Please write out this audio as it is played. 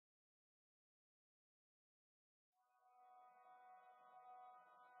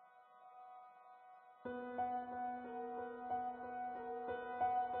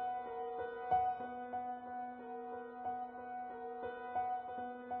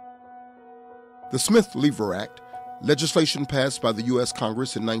The Smith-Lever Act, legislation passed by the U.S.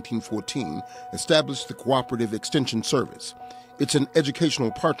 Congress in 1914, established the Cooperative Extension Service. It's an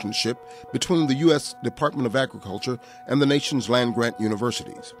educational partnership between the U.S. Department of Agriculture and the nation's land-grant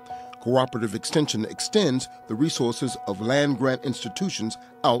universities. Cooperative Extension extends the resources of land-grant institutions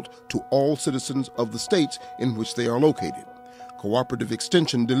out to all citizens of the states in which they are located. Cooperative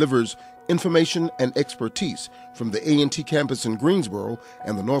Extension delivers information and expertise from the A&T campus in Greensboro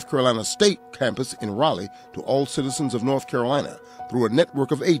and the North Carolina State campus in Raleigh to all citizens of North Carolina through a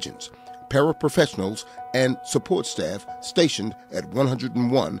network of agents, paraprofessionals, and support staff stationed at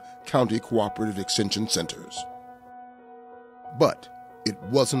 101 county cooperative extension centers. But it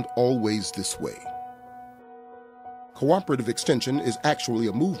wasn't always this way. Cooperative extension is actually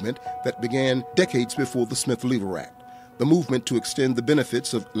a movement that began decades before the Smith-Lever Act. The movement to extend the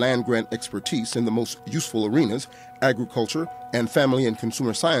benefits of land-grant expertise in the most useful arenas, agriculture and family and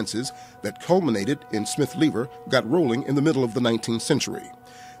consumer sciences, that culminated in Smith-Lever got rolling in the middle of the 19th century.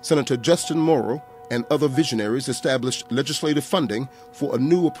 Senator Justin Morrow and other visionaries established legislative funding for a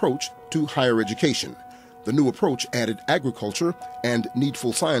new approach to higher education. The new approach added agriculture and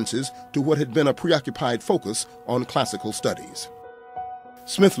needful sciences to what had been a preoccupied focus on classical studies.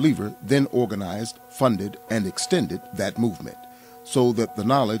 Smith-Lever then organized, funded, and extended that movement so that the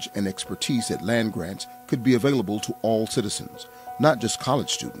knowledge and expertise at land grants could be available to all citizens, not just college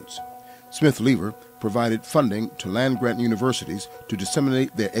students. Smith-Lever provided funding to land-grant universities to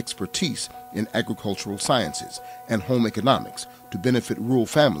disseminate their expertise in agricultural sciences and home economics to benefit rural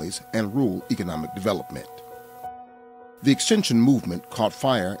families and rural economic development. The extension movement caught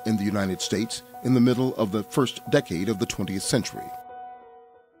fire in the United States in the middle of the first decade of the 20th century.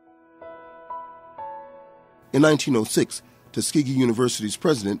 In 1906, Tuskegee University's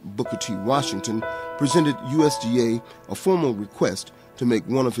president, Booker T. Washington, presented USDA a formal request to make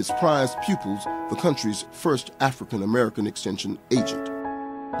one of his prized pupils the country's first African-American extension agent.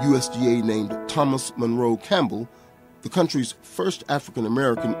 USDA named Thomas Monroe Campbell the country's first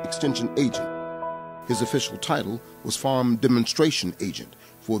African-American extension agent. His official title was Farm Demonstration Agent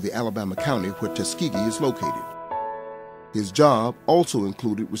for the Alabama county where Tuskegee is located. His job also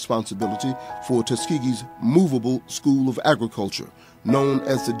included responsibility for Tuskegee's movable School of Agriculture, known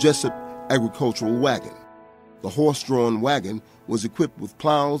as the Jessup Agricultural Wagon. The horse-drawn wagon was equipped with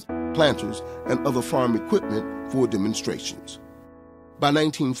plows, planters, and other farm equipment for demonstrations. By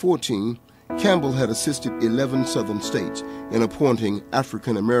 1914, Campbell had assisted 11 southern states in appointing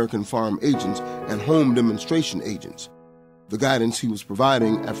African-American farm agents and home demonstration agents. The guidance he was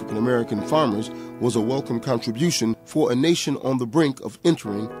providing African-American farmers was a welcome contribution for a nation on the brink of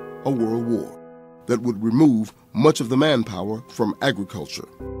entering a world war that would remove much of the manpower from agriculture.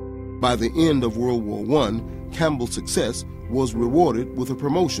 By the end of World War I, Campbell's success was rewarded with a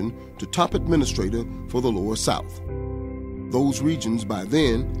promotion to top administrator for the Lower South. Those regions by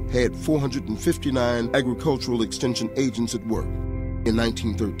then had 459 agricultural extension agents at work. In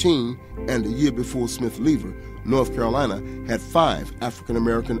 1913, and a year before Smith-Lever, North Carolina had 5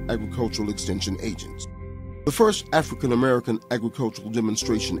 African-American agricultural extension agents. The first African-American agricultural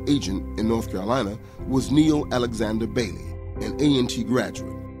demonstration agent in North Carolina was Neil Alexander Bailey, an A&T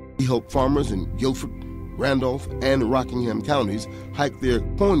graduate. He helped farmers in Guilford, Randolph, and Rockingham counties hike their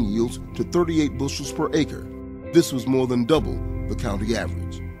corn yields to 38 bushels per acre. This was more than double the county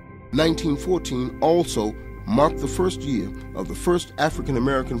average. 1914 also marked the first year of the first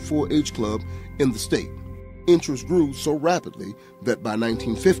African-American 4-H club in the state. Interest grew so rapidly that by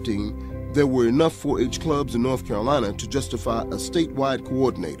 1915, there were enough 4-H clubs in North Carolina to justify a statewide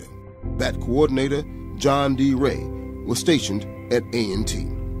coordinator. That coordinator, John D. Ray, was stationed at A&T.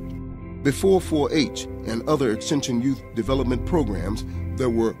 Before 4-H and other extension youth development programs, there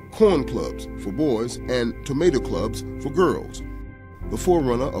were corn clubs for boys and tomato clubs for girls. The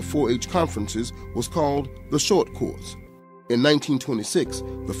forerunner of 4-H conferences was called the Short Course. In 1926,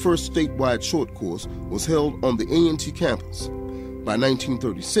 the first statewide short course was held on the A&T campus. By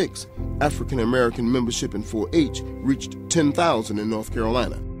 1936, African-American membership in 4-H reached 10,000 in North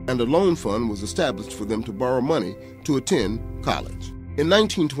Carolina, and a loan fund was established for them to borrow money to attend college. In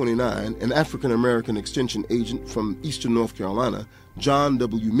 1929, an African-American extension agent from eastern North Carolina, John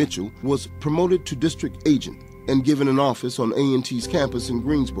W. Mitchell, was promoted to district agent and given an office on A&T's campus in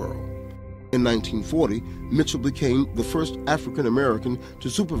Greensboro. In 1940, Mitchell became the first African-American to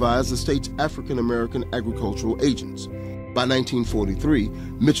supervise the state's African-American agricultural agents. By 1943,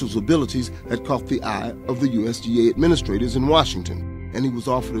 Mitchell's abilities had caught the eye of the USDA administrators in Washington, and he was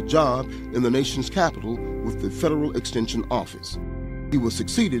offered a job in the nation's capital with the Federal Extension Office. He was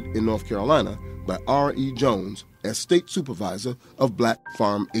succeeded in North Carolina by R.E. Jones as State Supervisor of Black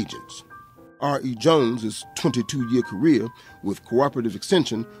Farm Agents. R.E. Jones's 22-year career with Cooperative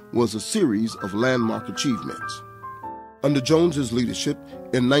Extension was a series of landmark achievements. Under Jones's leadership,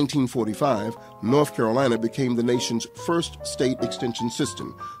 in 1945, North Carolina became the nation's first state extension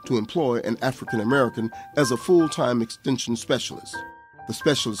system to employ an African American as a full-time extension specialist. The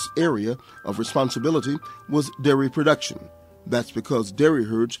specialist's area of responsibility was dairy production. That's because dairy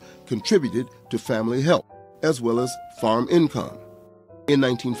herds contributed to family health, as well as farm income. In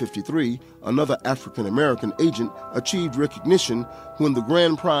 1953, another African American agent achieved recognition when the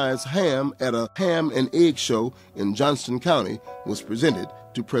grand prize ham at a ham and egg show in Johnston County was presented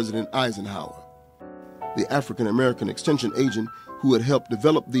to President Eisenhower. The African American extension agent who had helped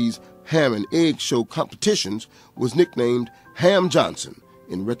develop these ham and egg show competitions was nicknamed Ham Johnson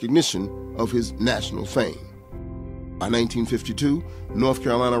in recognition of his national fame. By 1952, North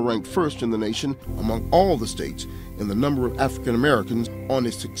Carolina ranked first in the nation among all the states in the number of African Americans on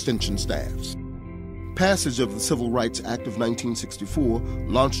its extension staffs. Passage of the Civil Rights Act of 1964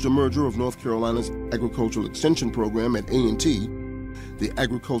 launched a merger of North Carolina's Agricultural Extension Program at A&T, the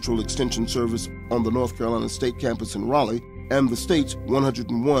Agricultural Extension Service on the North Carolina State Campus in Raleigh, and the state's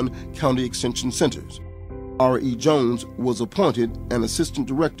 101 county extension centers. R.E. Jones was appointed an assistant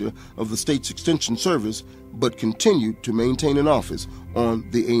director of the state's extension service, but continued to maintain an office on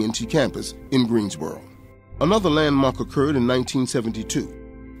the A&T campus in Greensboro. Another landmark occurred in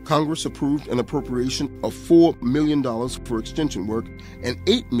 1972. Congress approved an appropriation of $4 million for extension work and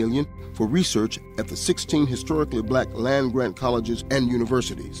 $8 million for research at the 16 historically black land-grant colleges and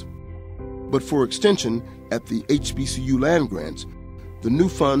universities. But for extension at the HBCU land grants, the new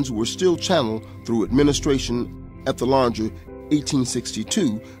funds were still channeled through administration at the larger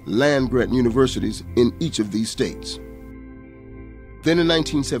 1862 land-grant universities in each of these states. Then in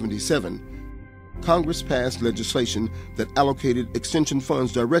 1977, Congress passed legislation that allocated extension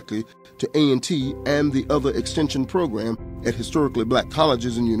funds directly to A&T and the other extension program at historically black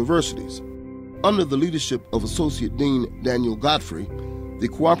colleges and universities. Under the leadership of Associate Dean Daniel Godfrey, the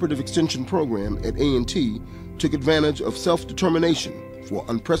Cooperative Extension Program at A&T took advantage of self-determination for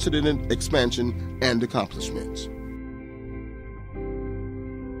unprecedented expansion and accomplishments.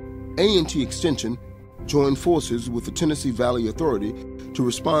 A&T Extension joined forces with the Tennessee Valley Authority to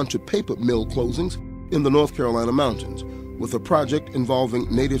respond to paper mill closings in the North Carolina mountains, with a project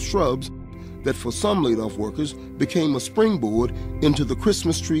involving native shrubs that for some laid-off workers became a springboard into the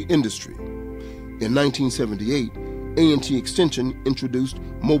Christmas tree industry. In 1978, A&T Extension introduced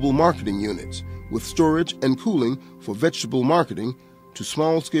mobile marketing units with storage and cooling for vegetable marketing to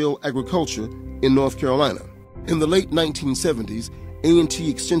small-scale agriculture in North Carolina. In the late 1970s, A&T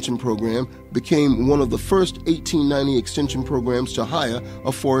Extension Program became one of the first 1890 extension programs to hire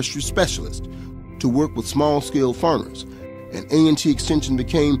a forestry specialist to work with small-scale farmers, and A&T Extension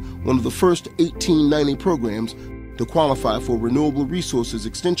became one of the first 1890 programs to qualify for Renewable Resources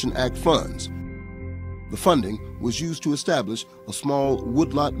Extension Act funds. The funding was used to establish a small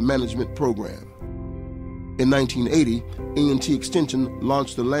woodlot management program. In 1980, A&T Extension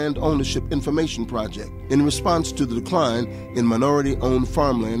launched the Land Ownership Information Project in response to the decline in minority-owned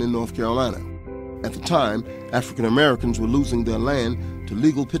farmland in North Carolina. At the time, African Americans were losing their land to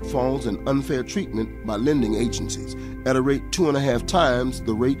legal pitfalls and unfair treatment by lending agencies at a rate 2.5 times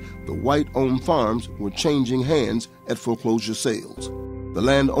the rate the white-owned farms were changing hands at foreclosure sales. The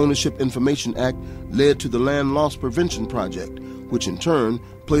Land Ownership Information Act led to the Land Loss Prevention Project, which in turn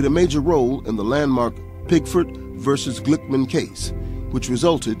played a major role in the landmark Pigford versus Glickman case, which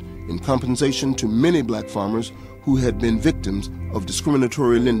resulted in compensation to many black farmers who had been victims of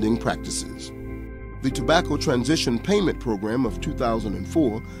discriminatory lending practices. The Tobacco Transition Payment Program of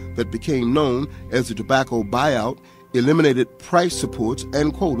 2004, that became known as the Tobacco Buyout, eliminated price supports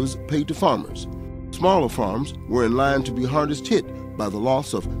and quotas paid to farmers. Smaller farms were in line to be hardest hit by the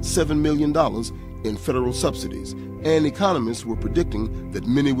loss of $7 million in federal subsidies, and economists were predicting that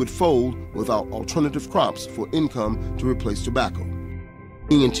many would fold without alternative crops for income to replace tobacco.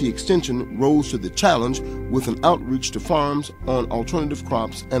 A&T Extension rose to the challenge with an outreach to farms on alternative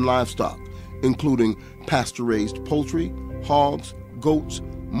crops and livestock, including pasture-raised poultry, hogs, goats,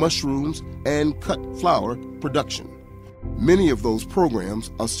 mushrooms, and cut flower production. Many of those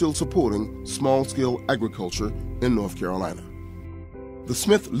programs are still supporting small-scale agriculture in North Carolina. The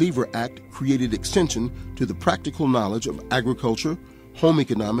Smith-Lever Act created extension to the practical knowledge of agriculture, home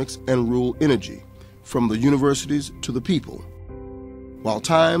economics, and rural energy, from the universities to the people. While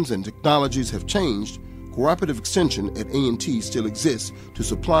times and technologies have changed, Cooperative Extension at A&T still exists to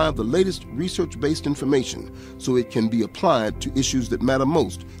supply the latest research-based information so it can be applied to issues that matter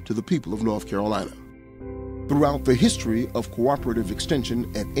most to the people of North Carolina. Throughout the history of Cooperative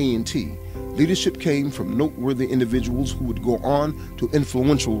Extension at A&T, leadership came from noteworthy individuals who would go on to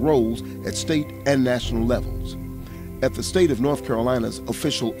influential roles at state and national levels. At the state of North Carolina's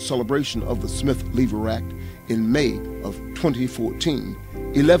official celebration of the Smith-Lever Act in May of 2014,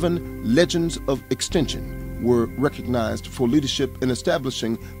 11 Legends of Extension were recognized for leadership in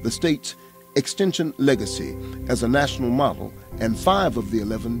establishing the state's extension legacy as a national model, and 5 of the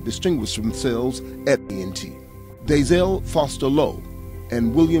 11 distinguished themselves at A&T. Dazelle Foster Lowe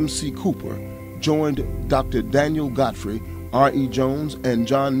and William C. Cooper joined Dr. Daniel Godfrey, R.E. Jones, and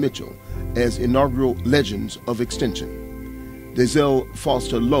John Mitchell as inaugural Legends of Extension. Dazelle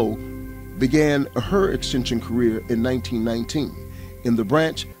Foster Lowe began her extension career in 1919 in the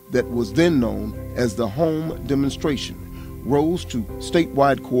branch that was then known as the Home Demonstration, rose to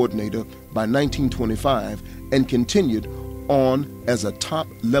statewide coordinator by 1925, and continued on as a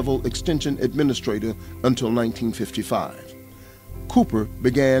top-level extension administrator until 1955. Cooper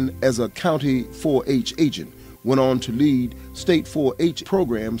began as a county 4-H agent, went on to lead state 4-H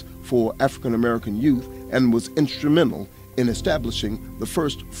programs for African American youth, and was instrumental in establishing the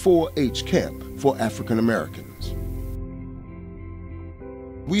first 4-H camp for African Americans.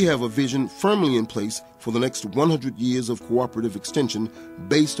 We have a vision firmly in place for the next 100 years of cooperative extension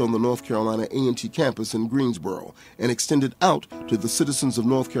based on the North Carolina A&T campus in Greensboro and extended out to the citizens of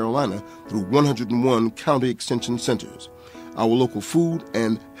North Carolina through 101 county extension centers. Our local food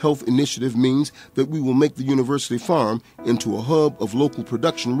and health initiative means that we will make the university farm into a hub of local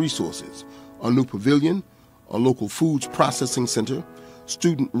production resources, a new pavilion, a local foods processing center,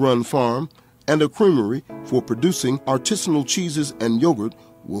 student-run farm, and a creamery for producing artisanal cheeses and yogurt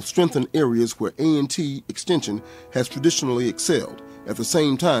will strengthen areas where A&T Extension has traditionally excelled, at the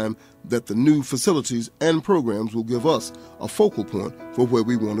same time that the new facilities and programs will give us a focal point for where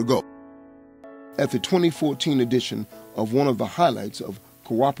we want to go. At the 2014 edition of one of the highlights of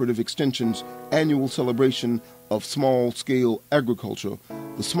Cooperative Extension's annual celebration of small-scale agriculture,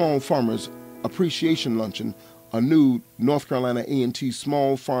 the Small Farmers Appreciation Luncheon, a new North Carolina A&T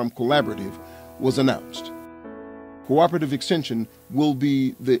Small Farm Collaborative, was announced. Cooperative Extension will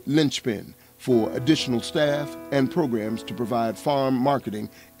be the linchpin for additional staff and programs to provide farm marketing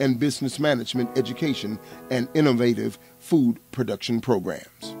and business management education and innovative food production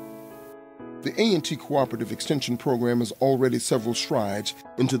programs. The A&T Cooperative Extension program has already several strides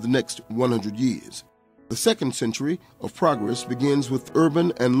into the next 100 years. The second century of progress begins with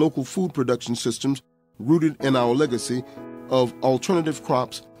urban and local food production systems rooted in our legacy of alternative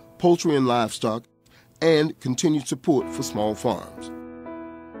crops, poultry and livestock, and continued support for small farms.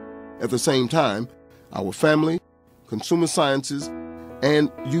 At the same time, our family, consumer sciences,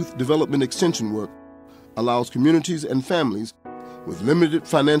 and youth development extension work allows communities and families with limited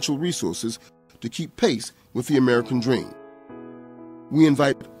financial resources to keep pace with the American dream. We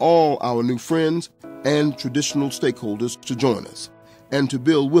invite all our new friends and traditional stakeholders to join us and to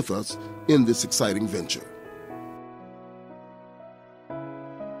build with us in this exciting venture.